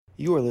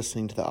You are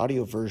listening to the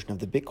audio version of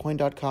the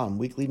Bitcoin.com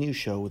weekly news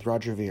show with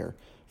Roger Ver.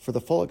 For the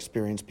full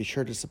experience, be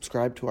sure to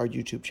subscribe to our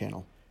YouTube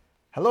channel.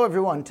 Hello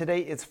everyone, today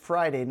is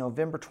Friday,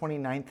 November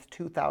 29th,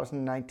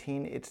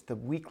 2019. It's the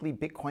weekly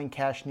Bitcoin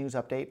Cash news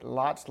update.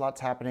 Lots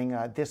happening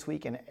this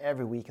week and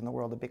every week in the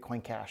world of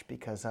Bitcoin Cash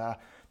because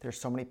there's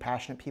so many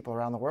passionate people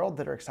around the world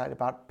that are excited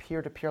about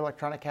peer-to-peer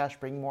electronic cash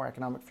bringing more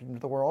economic freedom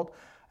to the world.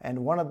 And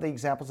one of the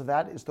examples of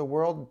that is the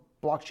World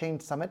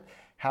Blockchain Summit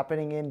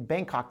happening in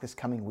Bangkok this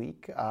coming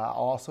week. I'll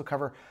also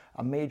cover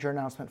a major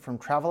announcement from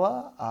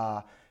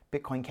Travala,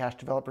 Bitcoin Cash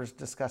developers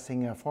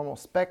discussing formal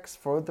specs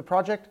for the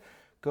project.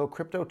 Go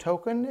Crypto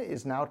token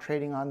is now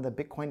trading on the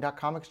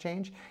Bitcoin.com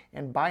exchange,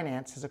 and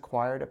Binance has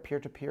acquired a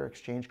peer-to-peer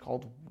exchange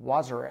called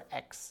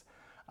WazirX.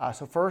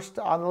 So first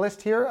on the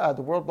list here,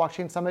 the World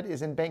Blockchain Summit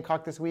is in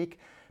Bangkok this week.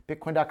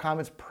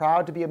 Bitcoin.com is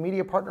proud to be a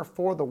media partner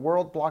for the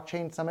World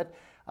Blockchain Summit,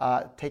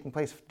 taking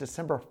place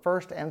December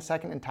 1st and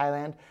 2nd in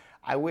Thailand.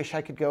 I wish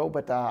I could go,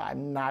 but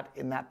I'm not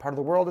in that part of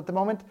the world at the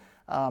moment.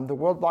 The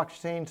World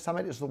Blockchain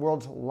Summit is the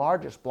world's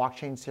largest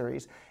blockchain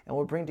series and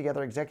will bring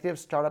together executives,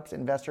 startups,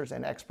 investors,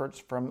 and experts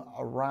from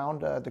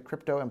around the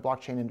crypto and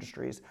blockchain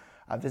industries.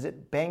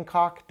 Visit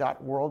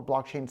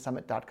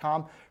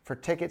bangkok.worldblockchainsummit.com for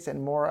tickets and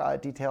more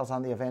details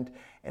on the event,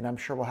 and I'm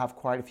sure we'll have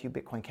quite a few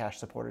Bitcoin Cash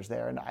supporters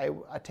there. And I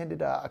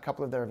attended a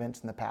couple of their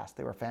events in the past.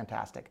 They were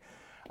fantastic.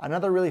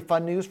 Another really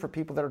fun news for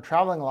people that are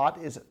traveling a lot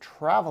is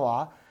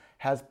Travala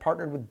has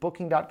partnered with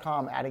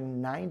Booking.com,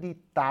 adding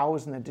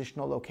 90,000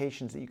 additional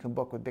locations that you can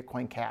book with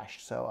Bitcoin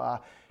Cash. So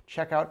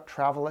check out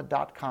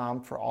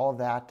Travala.com for all of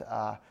that.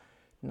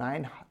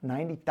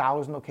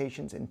 90,000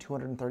 locations in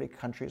 230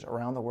 countries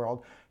around the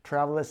world.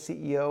 Travala's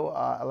CEO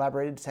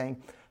elaborated,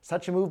 saying,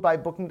 "Such a move by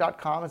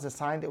Booking.com is a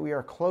sign that we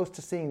are close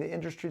to seeing the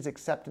industry's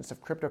acceptance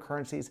of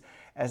cryptocurrencies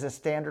as a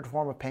standard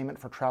form of payment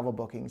for travel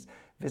bookings.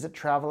 Visit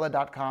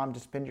Travala.com to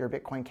spend your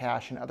Bitcoin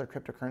Cash and other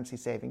cryptocurrency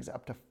savings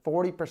up to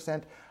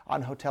 40%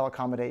 on hotel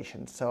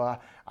accommodations." So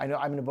I know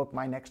I'm going to book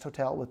my next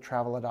hotel with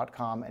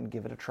Travala.com and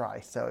give it a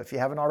try. So if you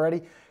haven't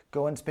already,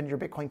 go and spend your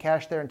Bitcoin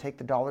Cash there and take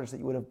the dollars that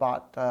you would have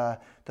bought the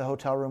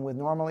hotel room with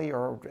normally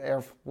or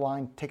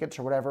airline tickets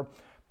or whatever.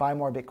 Buy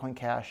more Bitcoin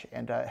Cash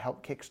and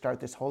help kickstart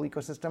this whole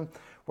ecosystem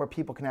where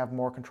people can have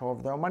more control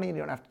over their own money and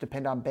you don't have to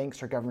depend on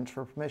banks or governments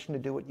for permission to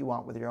do what you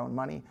want with your own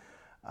money.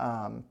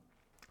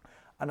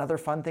 Another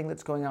fun thing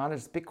that's going on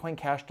is Bitcoin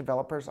Cash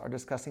developers are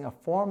discussing a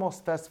formal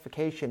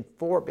specification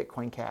for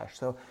Bitcoin Cash.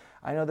 So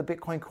I know the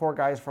Bitcoin Core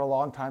guys for a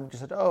long time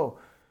just said, "Oh,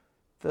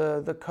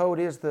 the code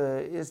is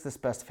the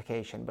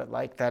specification," but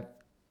like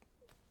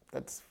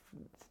that's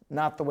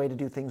not the way to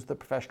do things with the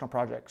professional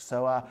projects.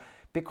 So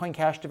Bitcoin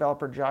Cash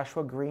developer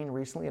Joshua Green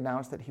recently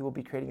announced that he will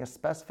be creating a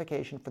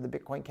specification for the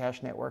Bitcoin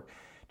Cash network.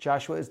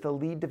 Joshua is the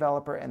lead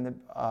developer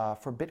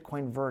for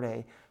Bitcoin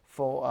Verde,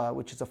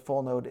 which is a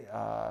full node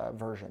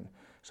version.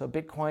 So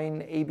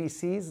Bitcoin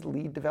ABC's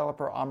lead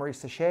developer Omri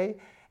Sachet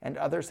and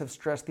others have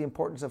stressed the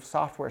importance of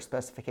software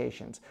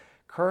specifications.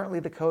 Currently,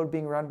 the code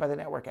being run by the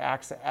network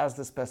acts as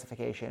the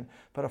specification,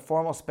 but a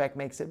formal spec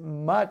makes it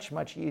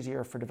much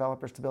easier for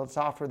developers to build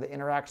software that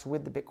interacts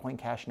with the Bitcoin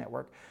Cash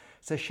network.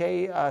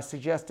 Sachet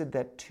suggested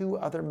that two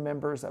other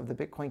members of the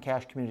Bitcoin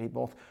Cash community,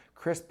 both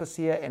Chris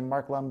Pacia and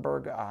Mark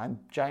Lundberg, I'm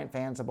giant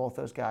fans of both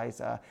those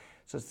guys.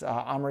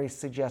 Omri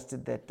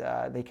suggested that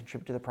they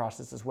contribute to the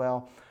process as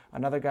well.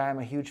 Another guy I'm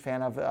a huge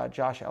fan of,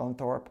 Josh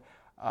Ellenthorpe,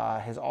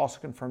 has also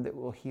confirmed that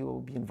he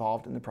will be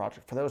involved in the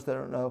project. For those that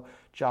don't know,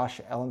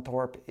 Josh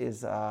Ellenthorpe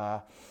is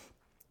one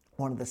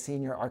of the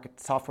senior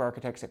software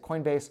architects at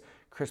Coinbase.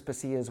 Chris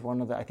Pacia is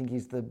I think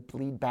he's the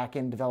lead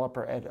backend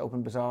developer at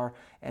OpenBazaar.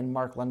 And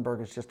Mark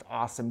Lundberg is just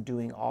awesome,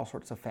 doing all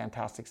sorts of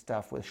fantastic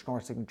stuff with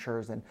Schnorr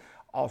signatures and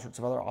all sorts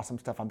of other awesome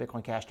stuff on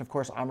Bitcoin Cash. And of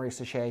course, Omri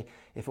Sachet,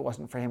 if it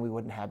wasn't for him, we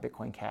wouldn't have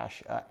Bitcoin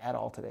Cash at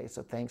all today.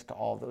 So thanks to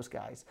all of those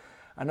guys.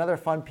 Another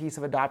fun piece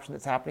of adoption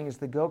that's happening is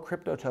the Go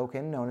Crypto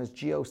token, known as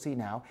GOC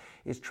now,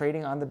 is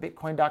trading on the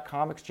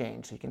Bitcoin.com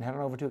exchange. So you can head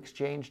on over to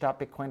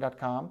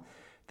exchange.bitcoin.com.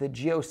 The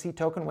GOC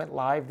token went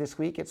live this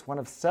week. It's one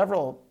of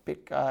several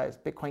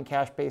Bitcoin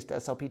Cash-based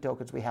SLP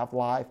tokens we have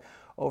live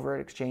over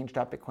at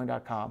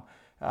exchange.bitcoin.com.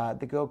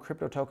 The Go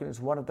Crypto token is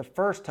one of the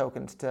first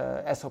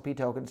SLP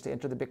tokens to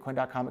enter the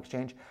Bitcoin.com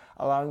exchange,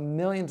 allowing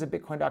millions of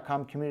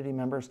Bitcoin.com community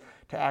members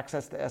to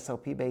access the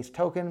SLP-based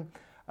token.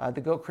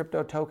 The Go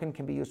Crypto token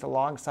can be used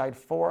alongside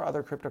 4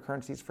 other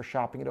cryptocurrencies for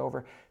shopping at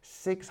over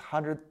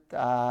 600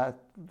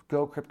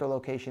 Go Crypto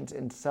locations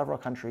in several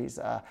countries.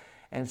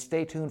 And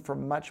stay tuned for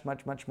much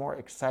more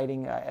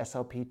exciting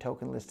SLP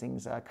token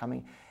listings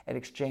coming at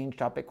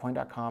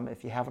exchange.bitcoin.com.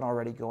 If you haven't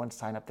already, go and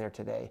sign up there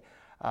today.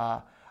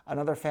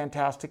 Another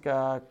fantastic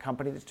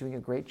company that's doing a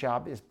great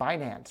job is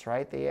Binance,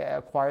 right? They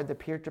acquired the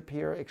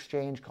peer-to-peer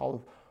exchange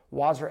called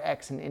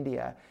WazirX in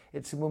India.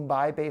 It's a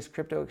Mumbai-based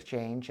crypto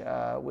exchange,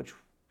 which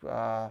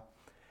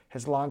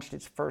has launched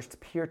its first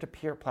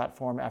peer-to-peer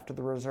platform after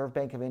the Reserve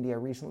Bank of India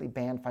recently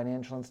banned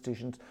financial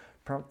institutions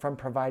from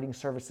providing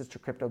services to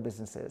crypto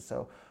businesses.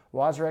 So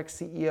WazirX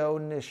CEO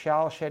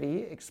Nishal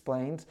Shetty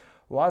explains,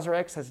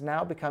 WazirX has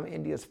now become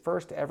India's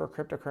first ever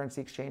cryptocurrency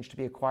exchange to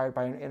be acquired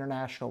by an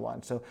international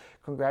one. So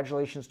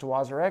congratulations to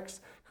WazirX,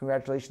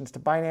 congratulations to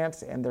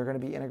Binance, and they're going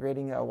to be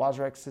integrating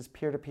WazirX's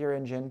peer-to-peer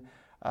engine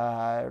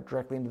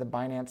directly into the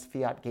Binance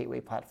Fiat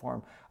Gateway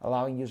platform,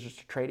 allowing users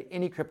to trade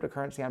any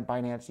cryptocurrency on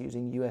Binance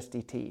using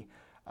USDT.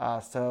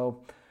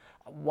 So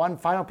one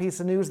final piece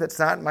of news that's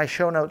not in my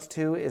show notes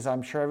too is,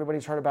 I'm sure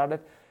everybody's heard about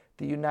it,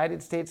 the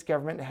United States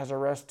government has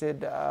arrested,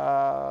 the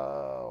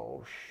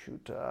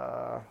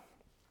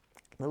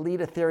lead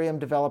Ethereum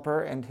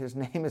developer, and his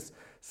name is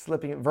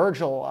slipping,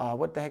 Virgil.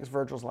 What the heck is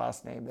Virgil's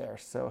last name there?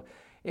 So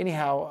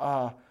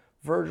anyhow,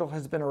 Virgil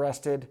has been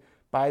arrested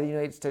by the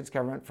United States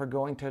government for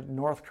going to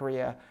North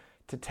Korea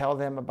to tell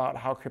them about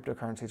how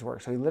cryptocurrencies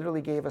work. So he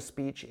literally gave a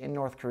speech in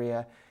North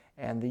Korea,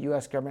 and the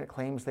U.S. government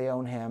claims they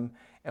own him.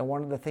 And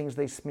one of the things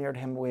they smeared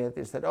him with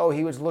is that,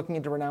 he was looking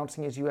into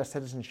renouncing his U.S.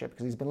 citizenship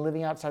because he's been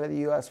living outside of the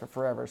U.S. for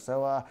forever.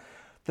 So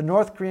the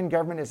North Korean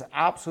government is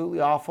absolutely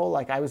awful.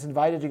 Like, I was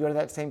invited to go to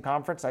that same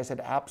conference. I said,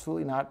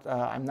 absolutely not.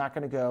 I'm not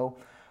going to go.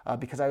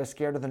 Because I was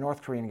scared of the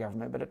North Korean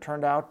government. But it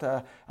turned out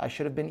I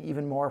should have been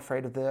even more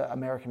afraid of the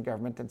American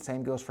government, and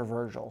same goes for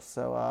Virgil.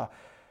 So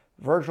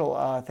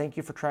Virgil, thank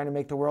you for trying to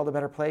make the world a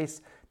better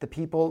place. The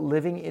people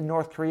living in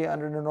North Korea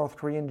under the North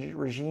Korean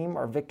regime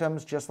are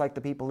victims, just like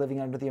the people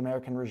living under the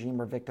American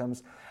regime are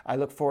victims. I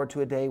look forward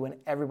to a day when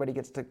everybody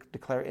gets to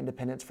declare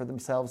independence for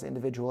themselves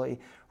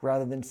individually,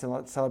 rather than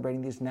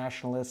celebrating these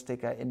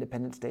nationalistic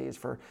independence days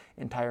for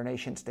entire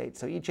nation states.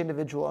 So each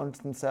individual owns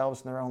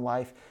themselves in their own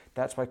life.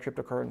 That's why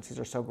cryptocurrencies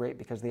are so great,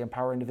 because they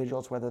empower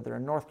individuals, whether they're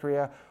in North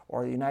Korea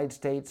or the United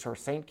States or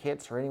St.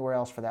 Kitts or anywhere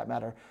else for that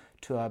matter,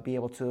 to be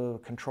able to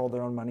control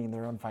their own money and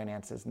their own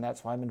finances. And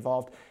that's why I'm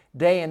involved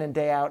day in and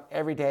day out,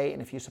 every day.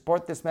 And if you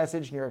support this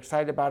message and you're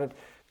excited about it,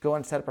 go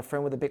and set up a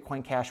friend with a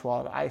Bitcoin Cash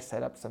wallet. I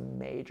set up some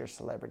major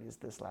celebrities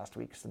this last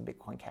week, some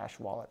Bitcoin Cash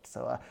wallets.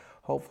 So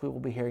hopefully we'll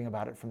be hearing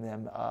about it from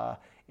them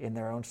in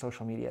their own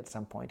social media at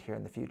some point here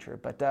in the future.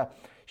 But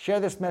share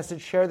this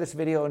message, share this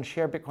video, and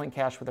share Bitcoin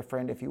Cash with a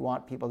friend if you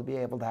want people to be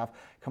able to have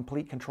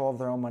complete control of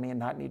their own money and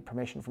not need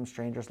permission from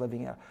strangers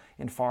living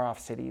in far-off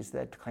cities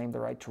that claim the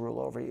right to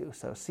rule over you.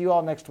 So see you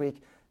all next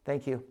week.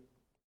 Thank you.